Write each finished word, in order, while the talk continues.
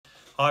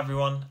Hi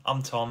everyone,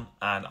 I'm Tom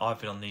and I've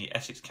been on the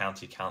Essex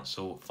County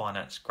Council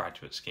Finance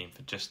Graduate Scheme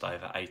for just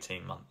over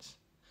 18 months.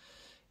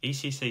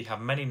 ECC have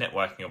many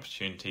networking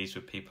opportunities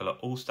with people at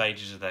all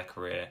stages of their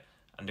career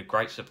and a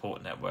great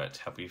support network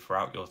to help you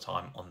throughout your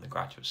time on the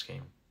graduate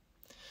scheme.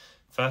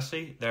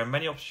 Firstly, there are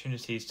many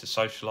opportunities to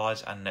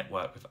socialise and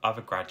network with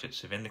other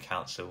graduates within the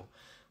council,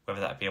 whether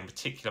that be on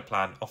particular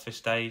planned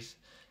office days,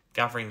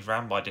 gatherings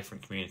run by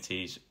different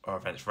communities or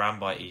events run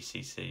by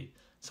ECC,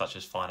 such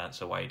as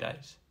finance away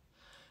days.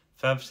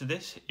 Further to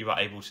this, you are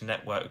able to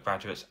network with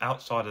graduates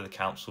outside of the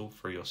council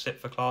through your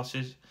SIPFA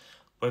classes,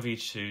 whether you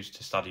choose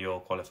to study your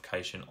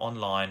qualification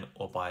online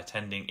or by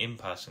attending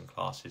in-person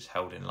classes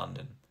held in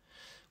London.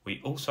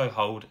 We also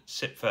hold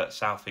SIPFA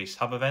South East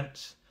Hub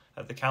events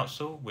at the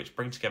council, which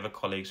bring together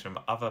colleagues from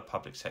other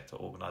public sector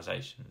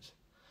organisations.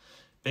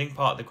 Being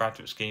part of the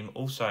graduate scheme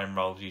also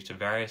enrolls you to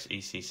various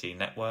ECC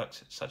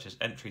networks such as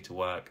Entry to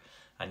Work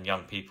and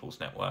Young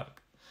People's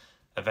Network.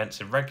 Events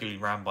are regularly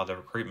run by the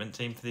recruitment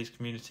team for these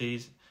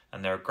communities,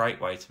 and they're a great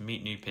way to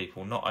meet new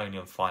people not only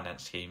on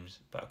finance schemes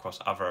but across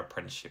other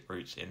apprenticeship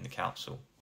routes in the council.